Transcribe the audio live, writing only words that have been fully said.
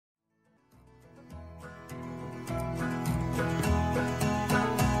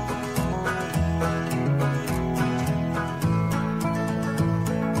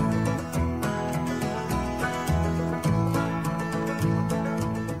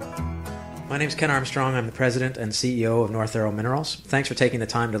My name is Ken Armstrong. I'm the President and CEO of North Arrow Minerals. Thanks for taking the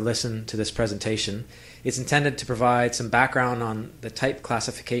time to listen to this presentation. It's intended to provide some background on the type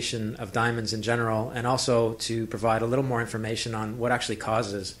classification of diamonds in general, and also to provide a little more information on what actually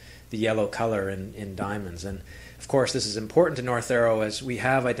causes the yellow color in diamonds. And of course, this is important to North Arrow as we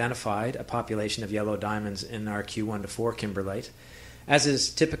have identified a population of yellow diamonds in our Q1-4 kimberlite. As is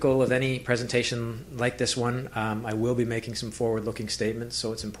typical of any presentation like this one, I will be making some forward-looking statements,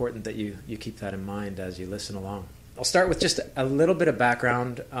 so it's important that you keep that in mind as you listen along. I'll start with just a little bit of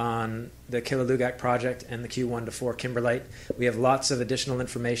background on the Qilalugaq project and the Q1-4 kimberlite. We have lots of additional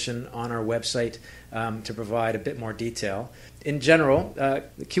information on our website to provide a bit more detail. In general,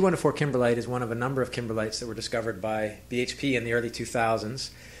 the Q1-4 kimberlite is one of a number of kimberlites that were discovered by BHP in the early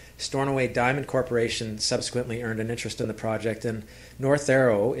 2000s. Stornoway Diamond Corporation subsequently earned an interest in the project, and North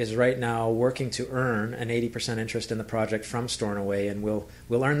Arrow is right now working to earn an 80% interest in the project from Stornoway, and we'll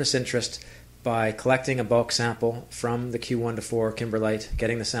earn this interest by collecting a bulk sample from the Q1-4 kimberlite,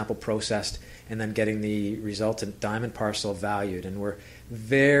 getting the sample processed, and then getting the resultant diamond parcel valued. And we're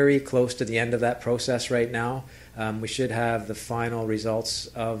very close to the end of that process right now. We should have the final results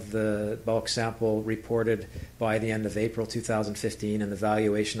of the bulk sample reported by the end of April 2015, and the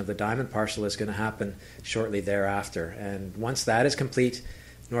valuation of the diamond parcel is going to happen shortly thereafter. And once that is complete,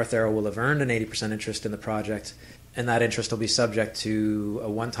 North Arrow will have earned an 80% interest in the project, and that interest will be subject to a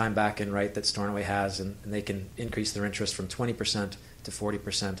one-time back-in right that Stornoway has, and they can increase their interest from 20% to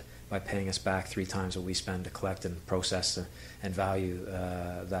 40% by paying us back 3 times what we spend to collect and process and value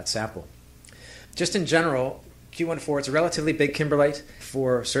that sample. Just in general, Q1-4, it's a relatively big kimberlite,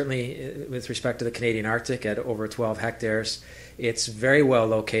 certainly with respect to the Canadian Arctic at over 12 hectares. It's very well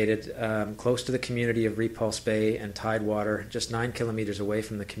located, close to the community of Repulse Bay and Tidewater, just 9 kilometers away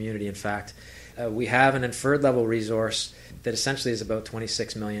from the community, in fact. We have an inferred level resource that essentially is about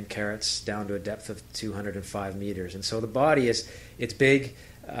 26 million carats down to a depth of 205 meters. And so the body it's big.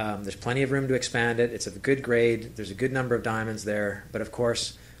 There's plenty of room to expand it. It's of good grade. There's a good number of diamonds there. But of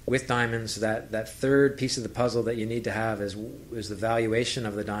course, with diamonds, that third piece of the puzzle that you need to have is the valuation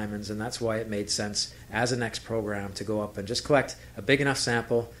of the diamonds, and that's why it made sense as a next program to go up and just collect a big enough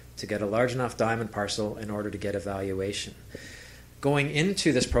sample to get a large enough diamond parcel in order to get a valuation. Going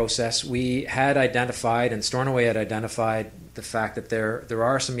into this process, we had identified, and Stornoway had identified, the fact that there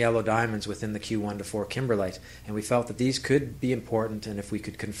are some yellow diamonds within the Q1-4 kimberlite, and we felt that these could be important, and if we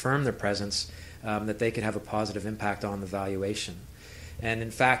could confirm their presence, that they could have a positive impact on the valuation. And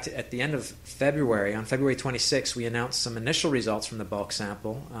in fact, at the end of February, on February 26, we announced some initial results from the bulk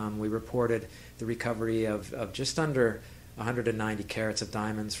sample. We reported the recovery of just under 190 carats of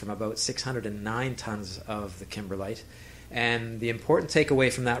diamonds from about 609 tons of the kimberlite. And the important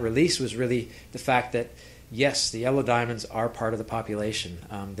takeaway from that release was really the fact that, yes, the yellow diamonds are part of the population.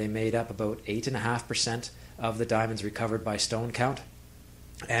 They made up about 8.5% of the diamonds recovered by stone count.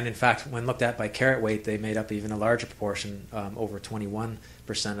 And in fact, when looked at by carat weight, they made up even a larger proportion. Over 21%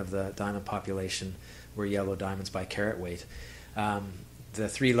 of the diamond population were yellow diamonds by carat weight. The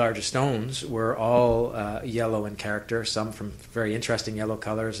 3 largest stones were all yellow in character, some from very interesting yellow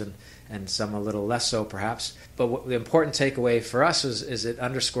colors and some a little less so perhaps. But the important takeaway for us is it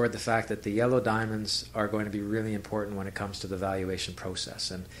underscored the fact that the yellow diamonds are going to be really important when it comes to the valuation process.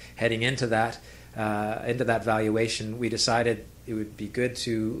 And heading into that valuation, we decided it would be good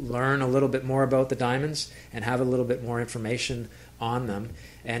to learn a little bit more about the diamonds and have a little bit more information on them.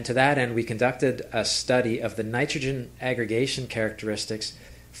 And to that end, we conducted a study of the nitrogen aggregation characteristics.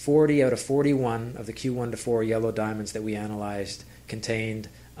 40 out of 41 of the Q1-4 yellow diamonds that we analyzed contained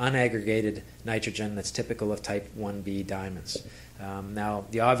unaggregated nitrogen that's typical of type 1B diamonds. Now,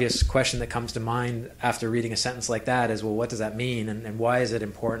 the obvious question that comes to mind after reading a sentence like that is, well, what does that mean, and why is it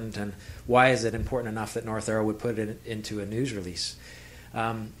important, and why is it important enough that North Arrow would put it into a news release?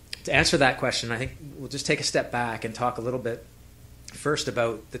 To answer that question, I think we'll just take a step back and talk a little bit first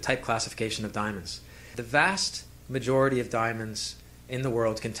about the type classification of diamonds. The vast majority of diamonds in the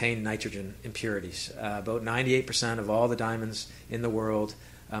world contain nitrogen impurities. About 98% of all the diamonds in the world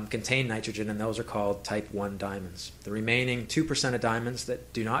contain nitrogen, and those are called type 1 diamonds. The remaining 2% of diamonds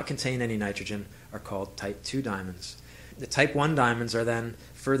that do not contain any nitrogen are called type 2 diamonds. The type 1 diamonds are then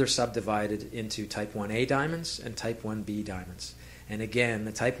further subdivided into type 1A diamonds and type 1B diamonds. And again,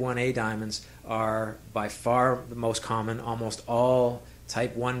 the type 1A diamonds are by far the most common. Almost all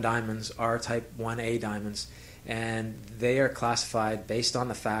type 1 diamonds are type 1A diamonds, and they are classified based on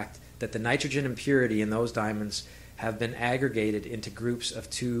the fact that the nitrogen impurity in those diamonds have been aggregated into groups of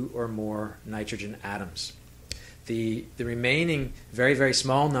 2 or more nitrogen atoms. The remaining very, very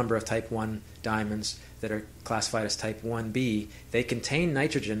small number of type 1 diamonds that are classified as type 1b, they contain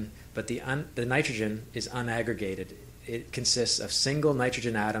nitrogen, but the nitrogen is unaggregated. It consists of single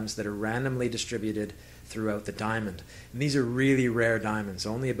nitrogen atoms that are randomly distributed throughout the diamond. And these are really rare diamonds.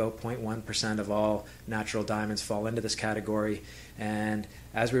 Only about 0.1% of all natural diamonds fall into this category. And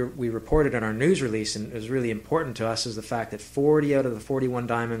as we reported in our news release, and it was really important to us, is the fact that 40 out of the 41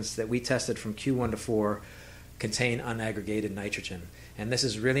 diamonds that we tested from Q1-4 contain unaggregated nitrogen. And this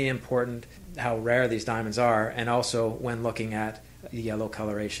is really important, how rare these diamonds are, and also when looking at the yellow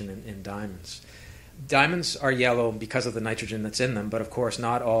coloration in diamonds. Diamonds are yellow because of the nitrogen that's in them, but of course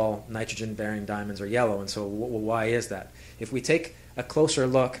not all nitrogen-bearing diamonds are yellow, and so why is that? If we take a closer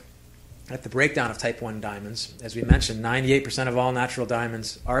look at the breakdown of type 1 diamonds, as we mentioned, 98% of all natural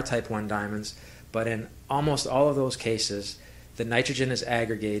diamonds are type 1 diamonds, but in almost all of those cases, the nitrogen is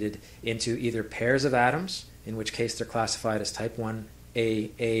aggregated into either pairs of atoms, in which case they're classified as type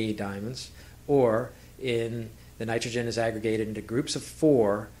 1AA diamonds, or the nitrogen is aggregated into groups of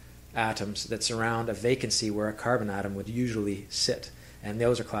 4 atoms that surround a vacancy where a carbon atom would usually sit, and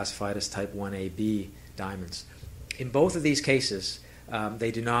those are classified as type 1AB diamonds. In both of these cases,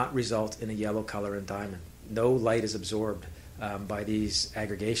 they do not result in a yellow color in diamond. No light is absorbed by these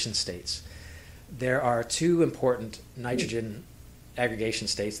aggregation states. There are 2 important nitrogen aggregation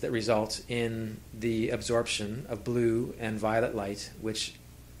states that result in the absorption of blue and violet light, which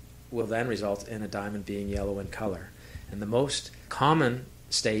will then result in a diamond being yellow in color. And the most common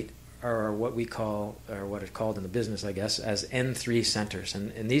state are what we call, or what is called in the business, I guess, as N3 centers.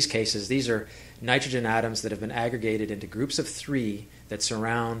 And in these cases, these are nitrogen atoms that have been aggregated into groups of 3 that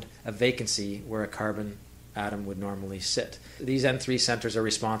surround a vacancy where a carbon atom would normally sit. These N3 centers are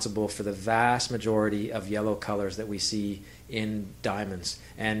responsible for the vast majority of yellow colors that we see in diamonds,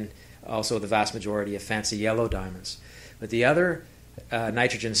 and also the vast majority of fancy yellow diamonds. But the other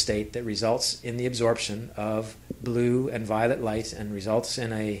nitrogen state that results in the absorption of blue and violet light and results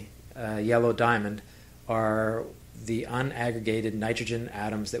in a yellow diamond are the unaggregated nitrogen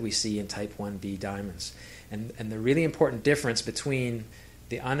atoms that we see in type 1b diamonds. And the really important difference between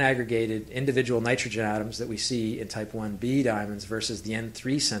the unaggregated individual nitrogen atoms that we see in type 1b diamonds versus the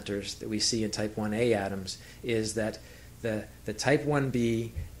N3 centers that we see in type 1a atoms is that the type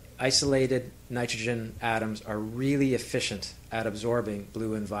 1b isolated nitrogen atoms are really efficient at absorbing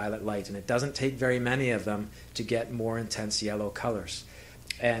blue and violet light, and it doesn't take very many of them to get more intense yellow colors.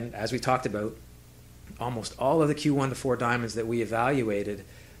 And as we talked about, almost all of the Q1-4 diamonds that we evaluated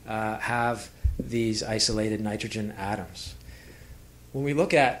have these isolated nitrogen atoms. When we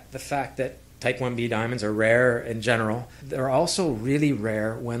look at the fact that type 1b diamonds are rare in general, they're also really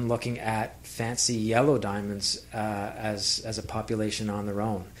rare when looking at fancy yellow diamonds as a population on their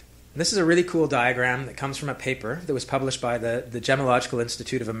own. This is a really cool diagram that comes from a paper that was published by the Gemological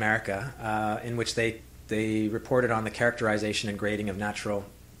Institute of America, in which they reported on the characterization and grading of natural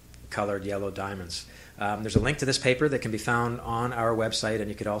colored yellow diamonds. There's a link to this paper that can be found on our website, and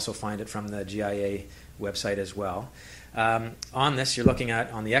you could also find it from the GIA website as well. On this, you're looking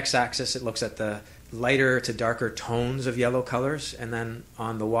at, on the x-axis, it looks at the lighter to darker tones of yellow colors, and then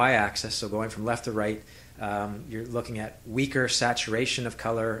on the y-axis, so going from left to right, you're looking at weaker saturation of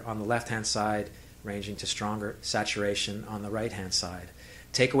color on the left-hand side, ranging to stronger saturation on the right-hand side.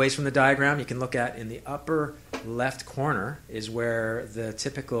 Takeaways from the diagram you can look at in the upper left corner is where the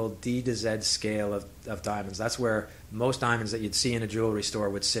typical D to Z scale of diamonds. That's where most diamonds that you'd see in a jewelry store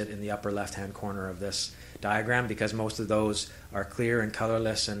would sit, in the upper left-hand corner of this diagram, because most of those are clear and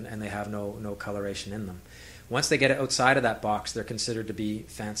colorless and they have no coloration in them. Once they get outside of that box, they're considered to be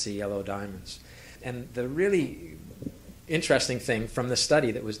fancy yellow diamonds. And the really interesting thing from the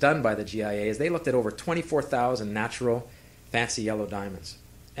study that was done by the GIA is they looked at over 24,000 natural fancy yellow diamonds,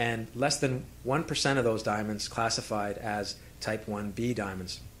 and less than 1% of those diamonds classified as type 1b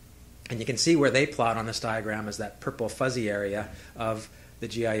diamonds. And you can see where they plot on this diagram is that purple fuzzy area of the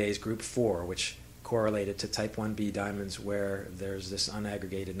GIA's group 4, which correlated to type 1b diamonds where there's this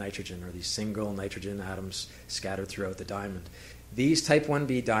unaggregated nitrogen, or these single nitrogen atoms scattered throughout the diamond. These type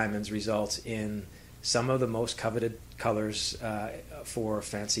 1b diamonds result in some of the most coveted colors for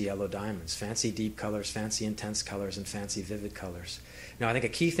fancy yellow diamonds: fancy deep colors, fancy intense colors, and fancy vivid colors. Now, I think a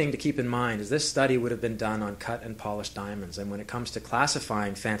key thing to keep in mind is this study would have been done on cut and polished diamonds, and when it comes to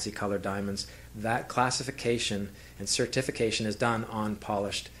classifying fancy colored diamonds, that classification and certification is done on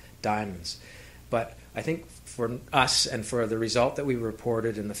polished diamonds. But I think for us, and for the result that we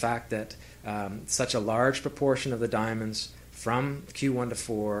reported, and the fact that such a large proportion of the diamonds from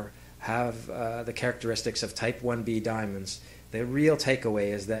Q1-4 have the characteristics of type 1b diamonds, the real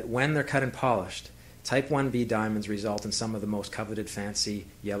takeaway is that when they're cut and polished, Type 1B diamonds result in some of the most coveted fancy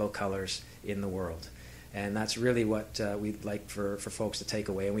yellow colors in the world. And that's really what we'd like for folks to take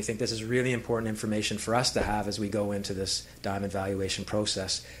away. And we think this is really important information for us to have as we go into this diamond valuation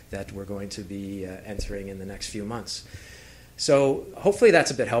process that we're going to be entering in the next few months. So hopefully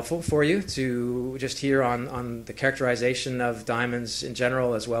that's a bit helpful for you to just hear on the characterization of diamonds in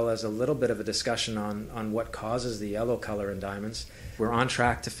general, as well as a little bit of a discussion on what causes the yellow color in diamonds. We're on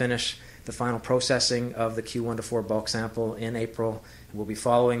track to finish the final processing of the Q1-4 bulk sample in April. We'll be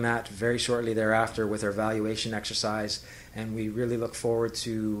following that very shortly thereafter with our valuation exercise, and we really look forward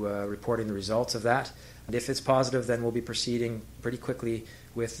to reporting the results of that. And if it's positive, then we'll be proceeding pretty quickly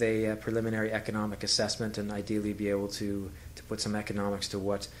with a preliminary economic assessment and ideally be able to put some economics to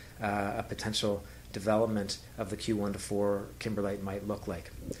what a potential development of the Q1-4 kimberlite might look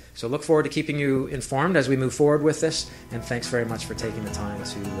like. So look forward to keeping you informed as we move forward with this, and thanks very much for taking the time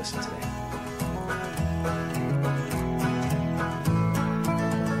to listen today.